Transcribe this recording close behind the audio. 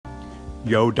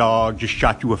Yo, dog, just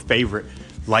shot you a favorite.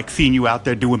 Like seeing you out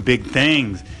there doing big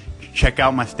things. Check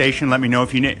out my station. Let me know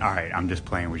if you need. All right, I'm just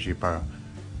playing with you, bro.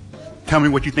 Tell me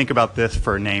what you think about this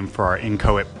for a name for our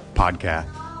Inchoate podcast.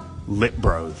 Lit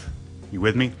Bros. You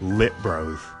with me? Lit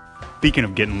Bros. Speaking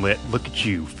of getting lit, look at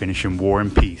you finishing War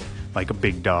and Peace like a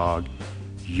big dog.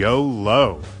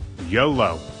 YOLO.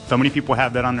 YOLO. So many people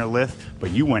have that on their list,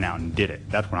 but you went out and did it.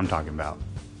 That's what I'm talking about.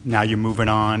 Now you're moving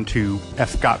on to F.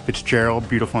 Scott Fitzgerald,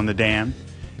 Beautiful and the Damned.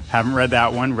 Haven't read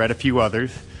that one, read a few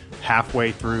others.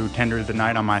 Halfway through Tender is the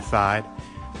Night on my side,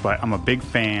 but I'm a big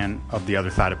fan of The Other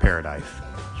Side of Paradise.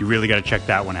 You really got to check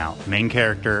that one out. Main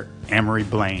character, Amory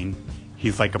Blaine.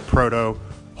 He's like a proto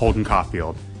Holden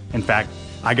Caulfield. In fact,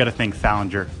 I got to think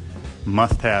Salinger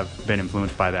must have been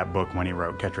influenced by that book when he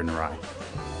wrote Catcher in the Rye.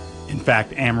 In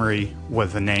fact, Amory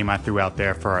was the name I threw out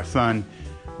there for our son,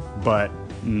 but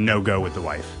no go with the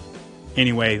wife.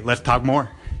 Anyway, let's talk more.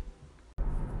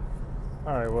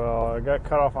 All right, well, I got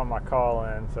cut off on my call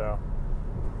in, so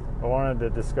I wanted to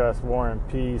discuss War and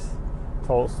Peace,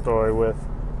 Tolstoy, with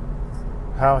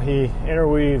how he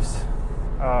interweaves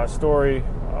a story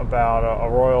about a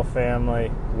royal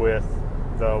family with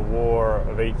the War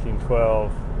of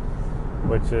 1812,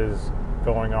 which is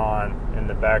going on in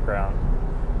the background.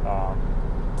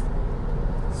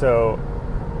 So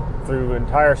through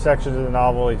entire sections of the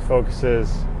novel, he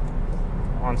focuses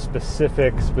on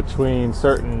specifics between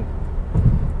certain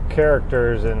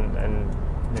characters and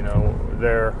you know,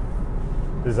 their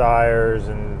desires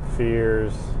and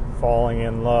fears, falling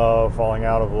in love, falling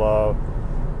out of love.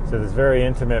 So this very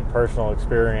intimate personal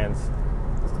experience.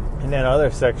 And then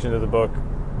other sections of the book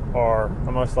are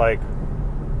almost like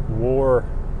war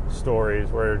stories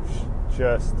where it's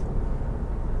just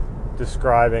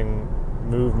describing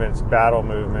movements, battle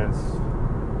movements,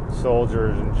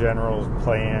 soldiers and generals'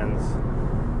 plans.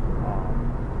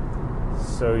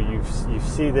 So you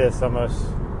see this almost,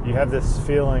 you have this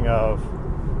feeling of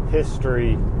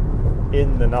history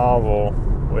in the novel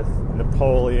with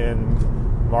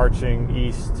Napoleon marching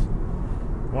east.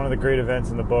 One of the great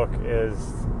events in the book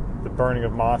is the burning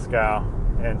of Moscow,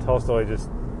 and Tolstoy just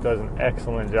does an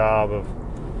excellent job of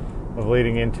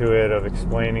leading into it, of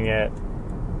explaining it.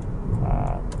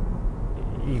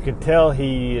 You can tell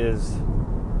he is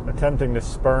attempting to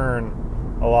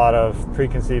spurn a lot of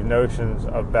preconceived notions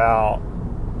about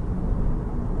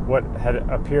what had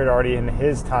appeared already in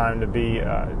his time to be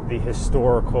the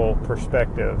historical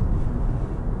perspective.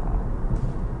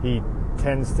 He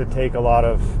tends to take a lot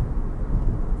of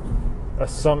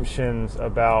assumptions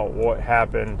about what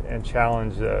happened and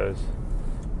challenge those.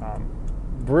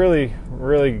 Really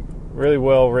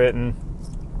well written.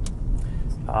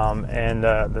 And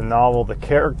the novel, the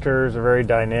characters are very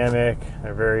dynamic.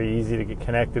 They're very easy to get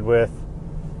connected with.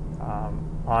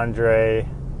 Andrei,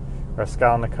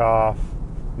 Raskolnikov,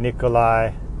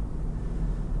 Nikolai,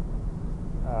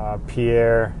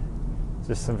 Pierre,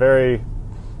 just some very,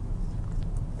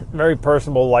 very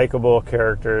personable, likable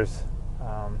characters,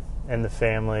 and the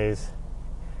families.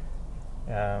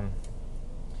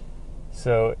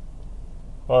 So,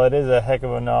 while it is a heck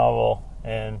of a novel,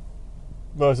 and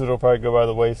most of it will probably go by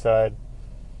the wayside,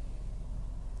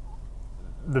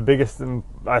 the biggest,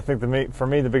 I think, for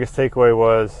me, the biggest takeaway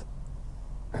was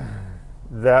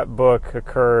that book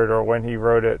occurred, or when he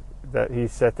wrote it, that he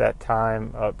set that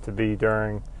time up to be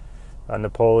during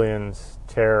Napoleon's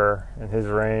terror and his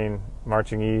reign,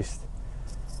 marching east,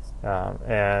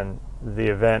 and the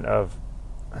event of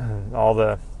all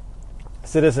the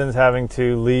citizens having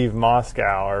to leave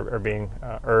Moscow, or being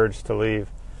urged to leave,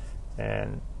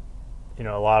 and you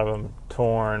know, a lot of them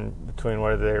torn between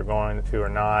whether they're going to or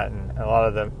not, and a lot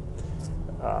of the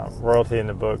royalty in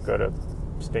the book go to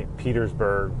St.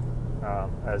 Petersburg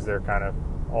as their kind of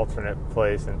alternate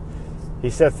place, and he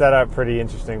sets that up pretty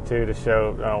interesting too, to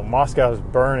show Moscow's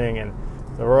burning and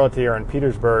the royalty are in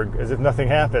Petersburg as if nothing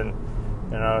happened,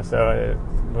 you know. So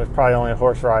it was probably only a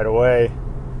horse ride away,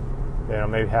 you know,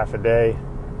 maybe half a day,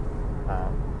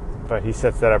 but he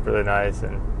sets that up really nice,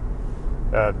 and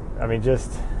I mean,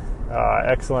 just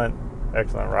excellent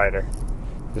writer,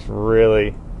 just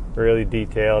really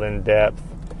detailed, in depth.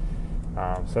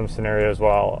 Some scenarios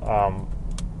while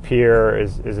Pierre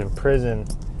is in prison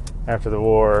after the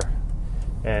war,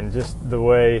 and just the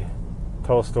way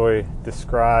Tolstoy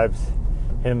describes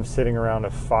him sitting around a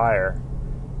fire,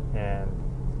 and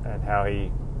how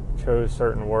he chose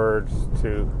certain words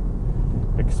to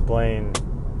explain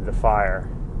the fire.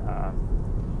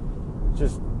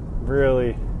 Just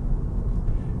really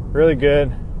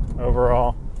good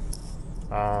overall.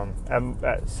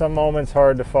 At some moments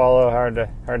hard to follow, hard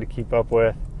to keep up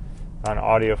with on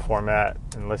audio format,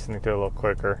 and listening to it a little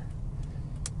quicker.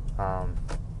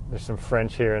 There's some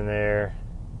French here and there.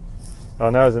 Oh,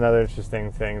 and that was another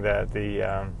interesting thing, that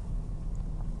the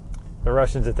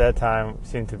Russians at that time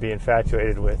seemed to be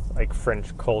infatuated with like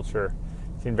French culture.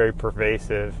 It seemed very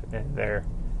pervasive in their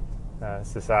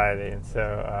society, and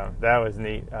so that was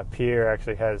neat. Pierre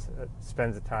actually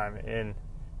spends the time in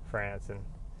France, and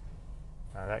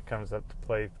that comes up to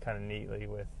play kind of neatly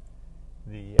with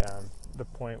the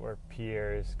point where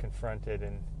Pierre is confronted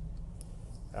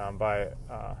by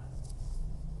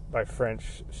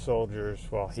French soldiers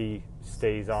while he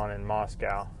stays on in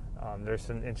Moscow. There's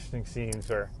some interesting scenes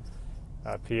where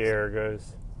Pierre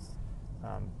goes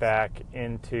back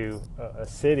into a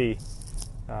city.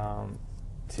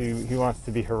 He wants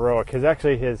to be heroic, because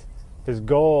actually his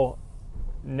goal,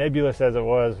 nebulous as it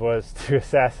was to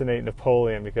assassinate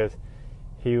Napoleon, because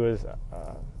he was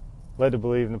led to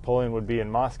believe Napoleon would be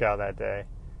in Moscow that day,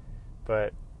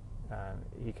 but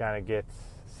he kind of gets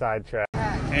sidetracked.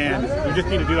 And you just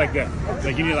need to do like this.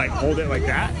 Like you need to like hold it like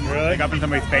that, really, like up in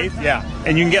somebody's face. Yeah,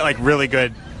 and you can get like really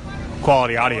good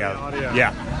quality audio.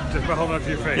 Yeah, just by holding up to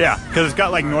your face. Yeah, because it's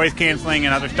got like noise canceling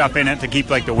and other stuff in it to keep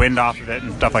like the wind off of it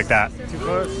and stuff like that. Too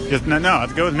close? Just no,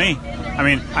 let's go with me. I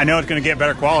mean, I know it's going to get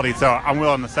better quality, so I'm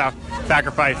willing to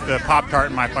sacrifice the Pop-Tart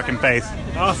in my fucking face.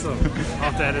 Awesome.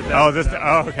 I'll have to edit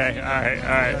that. Okay. All right.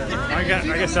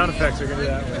 I guess sound effects are going to do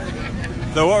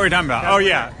that. So what were we talking about? Oh,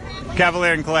 yeah.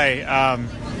 Cavalier and Clay.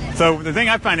 So the thing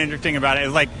I find interesting about it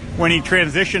is like when he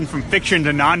transitions from fiction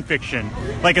to nonfiction,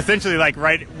 like essentially like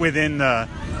right within the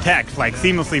text, like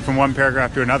seamlessly from one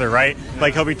paragraph to another, right?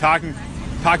 Like he'll be talking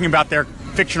about their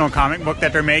fictional comic book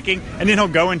that they're making, and then he'll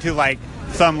go into like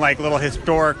some like little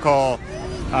historical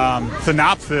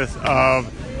synopsis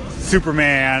of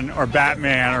Superman or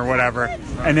Batman or whatever,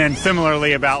 and then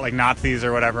similarly about like Nazis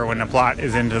or whatever when the plot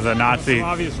is into the Nazis. Some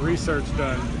obvious research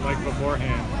done like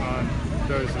beforehand on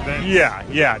those events.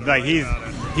 Yeah. Like he's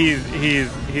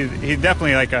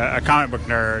definitely like a comic book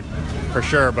nerd for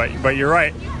sure. But you're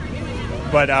right.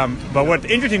 But what's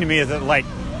interesting to me is that like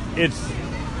it's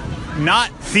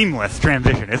not seamless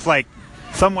transition. It's like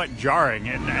somewhat jarring,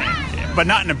 but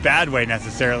not in a bad way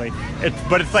necessarily.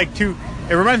 It's like two.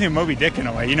 It reminds me of Moby Dick in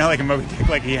a way. You know, like in Moby Dick,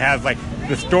 like he has like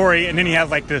the story, and then he has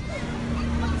like the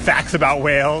facts about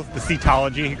whales, the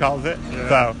cetology he calls it.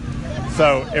 Yeah.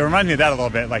 So it reminds me of that a little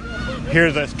bit. Like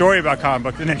here's a story about comic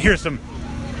books, and then here's some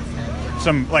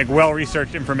like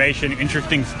well-researched information,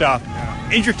 interesting stuff,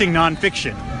 interesting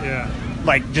nonfiction. Yeah.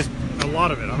 Like just a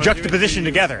lot of it. Juxtaposition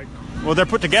together. Well, they're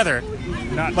put together,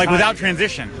 not like without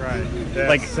transition. Right. Yeah,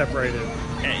 like separated.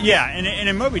 Yeah, and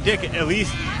in Moby Dick, at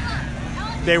least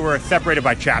they were separated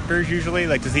by chapters usually.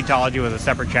 Like the cetology was a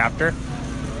separate chapter,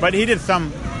 but he did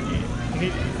some.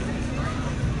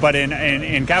 But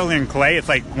in Cavalier and Clay, it's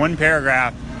like one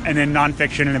paragraph and then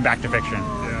nonfiction and then back to fiction.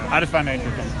 Yeah. I just find that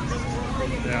interesting.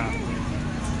 Yeah.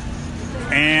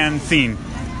 And scene.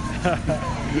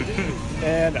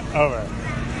 And over.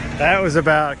 That was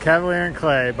about Cavalier and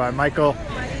Clay by Michael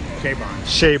Chabon.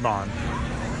 Chabon.